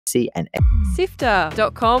PC and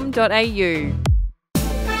Sifter.com.au.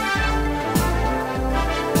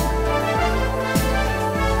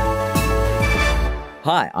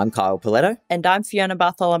 Hi, I'm Kyle Paletto. And I'm Fiona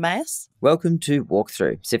Bartholomaeus. Welcome to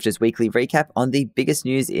Walkthrough, Sifter's weekly recap on the biggest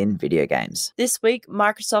news in video games. This week,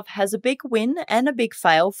 Microsoft has a big win and a big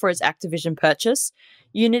fail for its Activision purchase.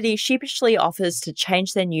 Unity sheepishly offers to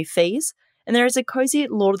change their new fees, and there is a cozy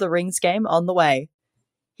Lord of the Rings game on the way.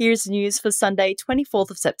 Here's news for Sunday, 24th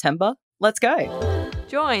of September. Let's go.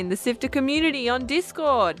 Join the Sifter community on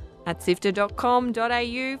Discord at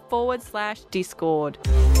sifter.com.au/Discord.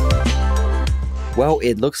 Well,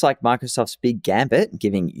 it looks like Microsoft's big gambit,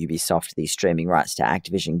 giving Ubisoft the streaming rights to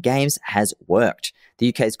Activision games, has worked. The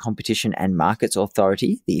UK's Competition and Markets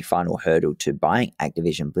Authority, the final hurdle to buying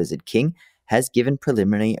Activision Blizzard King, has given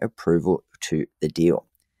preliminary approval to the deal.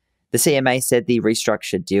 The CMA said the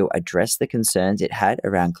restructured deal addressed the concerns it had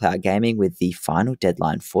around cloud gaming, with the final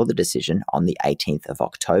deadline for the decision on the 18th of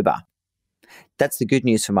October. That's the good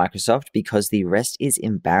news for Microsoft, because the rest is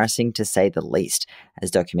embarrassing to say the least,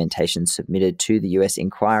 as documentation submitted to the US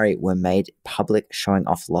inquiry were made public, showing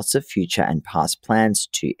off lots of future and past plans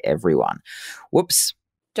to everyone. Whoops.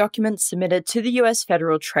 Documents submitted to the US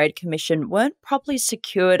Federal Trade Commission weren't properly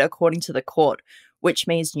secured according to the court, which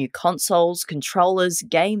means new consoles, controllers,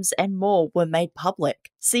 games, and more were made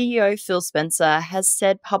public. CEO Phil Spencer has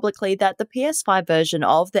said publicly that the PS5 version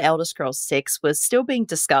of The Elder Scrolls 6 was still being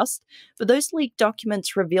discussed, but those leaked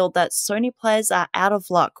documents revealed that Sony players are out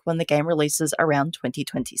of luck when the game releases around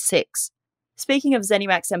 2026. Speaking of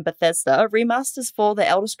ZeniMax and Bethesda, remasters for The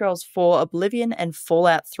Elder Scrolls 4, Oblivion, and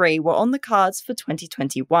Fallout 3 were on the cards for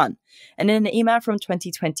 2021. And in an email from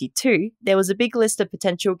 2022, there was a big list of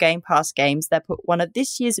potential Game Pass games that put one of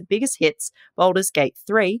this year's biggest hits, Baldur's Gate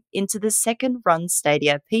 3, into the second-run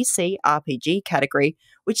Stadia PC RPG category,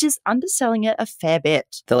 which is underselling it a fair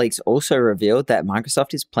bit. The leaks also revealed that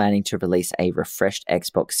Microsoft is planning to release a refreshed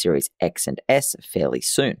Xbox Series X and S fairly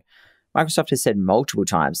soon. Microsoft has said multiple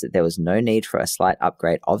times that there was no need for a slight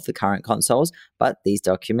upgrade of the current consoles, but these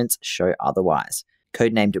documents show otherwise.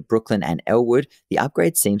 Codenamed Brooklyn and Elwood, the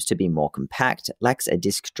upgrade seems to be more compact, lacks a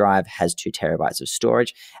disk drive, has 2 terabytes of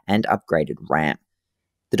storage, and upgraded RAM.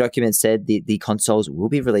 The document said the consoles will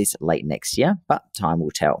be released late next year, but time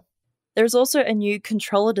will tell. There's also a new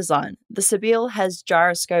controller design. The Sebille has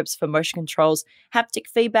gyroscopes for motion controls, haptic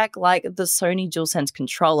feedback like the Sony DualSense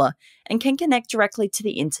controller, and can connect directly to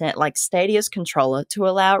the internet like Stadia's controller to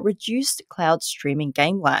allow reduced cloud streaming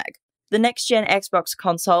game lag. The next-gen Xbox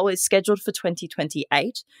console is scheduled for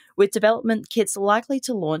 2028, with development kits likely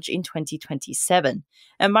to launch in 2027,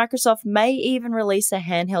 and Microsoft may even release a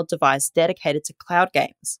handheld device dedicated to cloud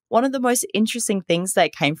games. One of the most interesting things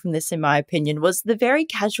that came from this, in my opinion, was the very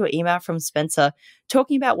casual email from Spencer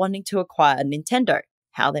talking about wanting to acquire Nintendo,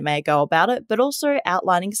 how they may go about it, but also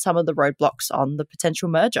outlining some of the roadblocks on the potential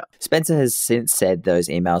merger. Spencer has since said those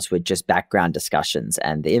emails were just background discussions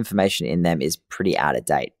and the information in them is pretty out of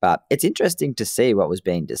date, but it's interesting to see what was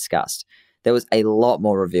being discussed. There was a lot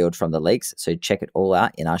more revealed from the leaks, so check it all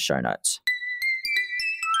out in our show notes.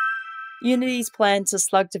 Unity's plan to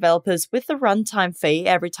slug developers with a runtime fee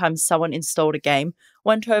every time someone installed a game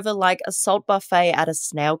went over like a salt buffet at a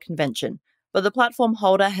snail convention, but the platform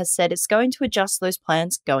holder has said it's going to adjust those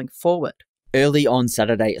plans going forward. Early on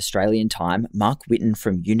Saturday Australian time, Mark Whitten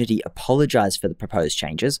from Unity apologised for the proposed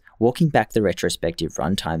changes, walking back the retrospective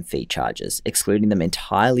runtime fee charges, excluding them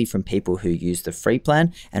entirely from people who use the free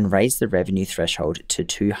plan, and raised the revenue threshold to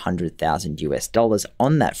 $200,000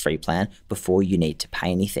 on that free plan before you need to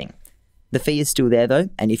pay anything. The fee is still there though,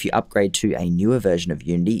 and if you upgrade to a newer version of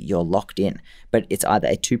Unity, you're locked in, but it's either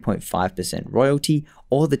a 2.5% royalty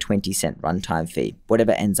or the 20-cent runtime fee,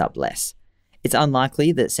 whatever ends up less. It's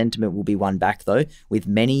unlikely that sentiment will be won back though, with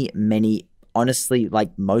many, honestly,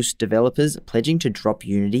 like most developers, pledging to drop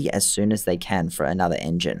Unity as soon as they can for another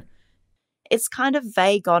engine. It's kind of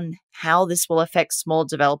vague on how this will affect small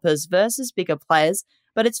developers versus bigger players,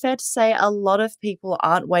 but it's fair to say a lot of people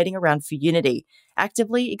aren't waiting around for Unity,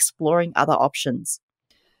 actively exploring other options.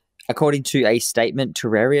 According to a statement,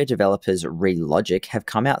 Terraria developers Relogic have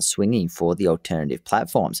come out swinging for the alternative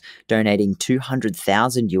platforms, donating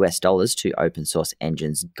 $200,000 to open source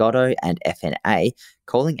engines Godot and FNA,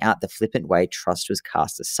 calling out the flippant way trust was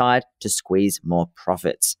cast aside to squeeze more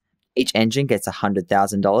profits. Each engine gets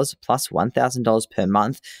 $100,000 plus $1,000 per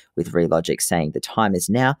month, with Relogic saying the time is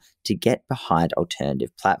now to get behind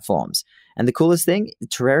alternative platforms. And the coolest thing,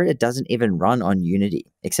 Terraria doesn't even run on Unity,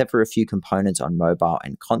 except for a few components on mobile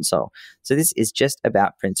and console. So this is just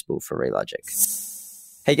about principle for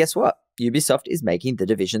Relogic. Hey, guess what? Ubisoft is making The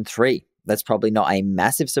Division 3. That's probably not a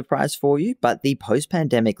massive surprise for you, but the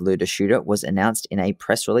post-pandemic looter shooter was announced in a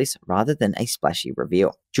press release rather than a splashy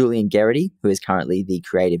reveal. Julian Garrity, who is currently the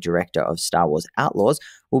creative director of Star Wars Outlaws,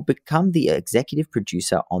 will become the executive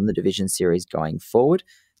producer on the Division series going forward,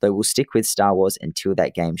 though will stick with Star Wars until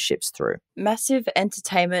that game ships through. Massive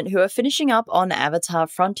Entertainment, who are finishing up on Avatar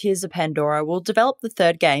Frontiers of Pandora, will develop the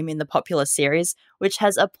third game in the popular series, which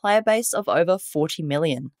has a player base of over 40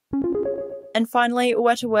 million. And finally,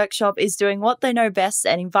 Weta Workshop is doing what they know best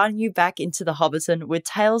and inviting you back into the Hobbiton with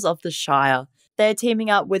Tales of the Shire. They're teaming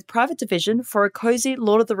up with Private Division for a cozy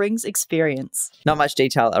Lord of the Rings experience. Not much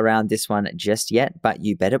detail around this one just yet, but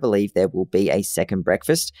you better believe there will be a second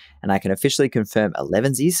breakfast, and I can officially confirm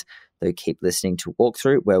 11sies, though keep listening to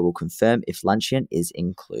Walkthrough where we'll confirm if luncheon is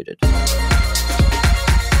included.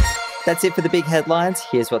 That's it for the big headlines.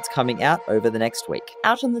 Here's what's coming out over the next week.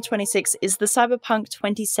 Out on the 26th is the CYBERPUNK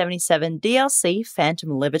 2077 DLC Phantom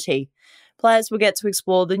Liberty. Players will get to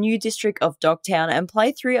explore the new district of Dogtown and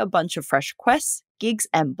play through a bunch of fresh quests, gigs,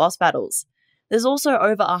 and boss battles. There's also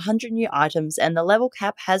over 100 new items, and the level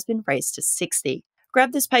cap has been raised to 60.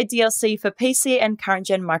 Grab this paid DLC for PC and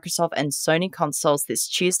current-gen Microsoft and Sony consoles this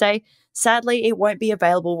Tuesday. Sadly, it won't be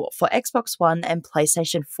available for Xbox One and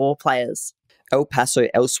PlayStation 4 players. El Paso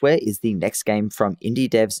Elsewhere is the next game from indie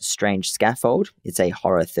devs Strange Scaffold. It's a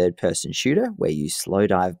horror third-person shooter where you slow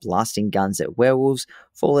dive blasting guns at werewolves,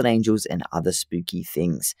 fallen angels, and other spooky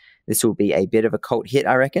things. This will be a bit of a cult hit,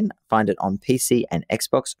 I reckon. Find it on PC and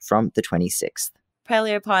Xbox from the 26th.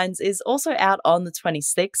 PALEO Pines is also out on the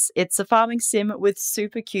 26th. It's a farming sim with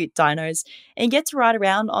super cute dinos, and you get to ride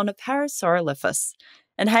around on a Parasaurolophus.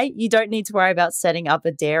 And hey, you don't need to worry about setting up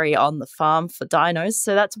a dairy on the farm for dinos,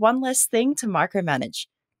 so that's one less thing to micromanage.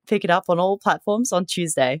 Pick it up on all platforms on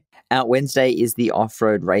Tuesday. Out Wednesday is the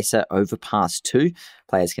off-road racer Overpass 2.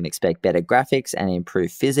 Players can expect better graphics and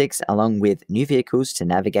improved physics, along with new vehicles to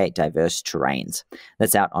navigate diverse terrains.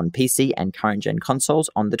 That's out on PC and current-gen consoles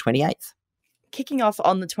on the 28th. Kicking off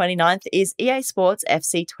on the 29th is EA Sports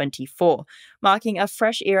FC 24, marking a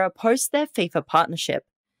fresh era post their FIFA partnership.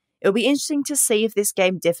 It'll be interesting to see if this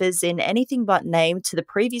game differs in anything but name to the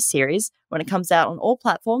previous series when it comes out on all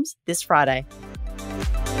platforms this Friday.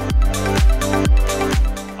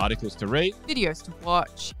 Articles to read, Videos to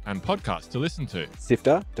watch, and podcasts to listen to.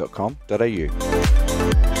 sifter.com.au.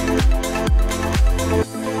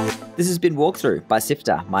 This has been Walkthrough by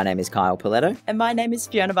Sifter. My name is Kyle Paletto. And my name is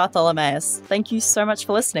Fiona Bartholomeus. Thank you so much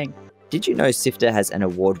for listening. Did you know Sifter has an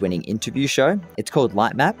award-winning interview show? It's called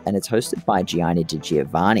Lightmap, and it's hosted by Gianni Di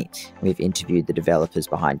Giovanni. We've interviewed the developers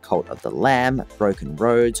behind Cult of the Lamb, Broken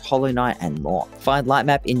Roads, Hollow Knight, and more. Find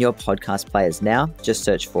Lightmap in your podcast players now. Just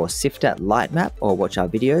search for Sifter Lightmap or watch our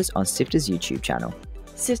videos on Sifter's YouTube channel.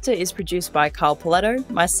 Sifter is produced by Kyle Paletto,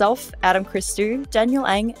 myself, Adam Christou, Daniel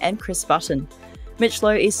Ang, and Chris Button. Mitch Lowe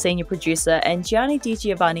is senior producer, and Gianni Di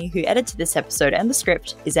Giovanni, who edited this episode and the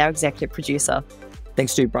script, is our executive producer.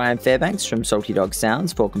 Thanks to Brian Fairbanks from Salty Dog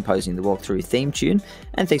Sounds for composing the Walkthrough theme tune,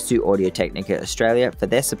 and thanks to Audio-Technica Australia for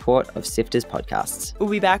their support of Sifter's podcasts. We'll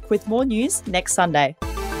be back with more news next Sunday.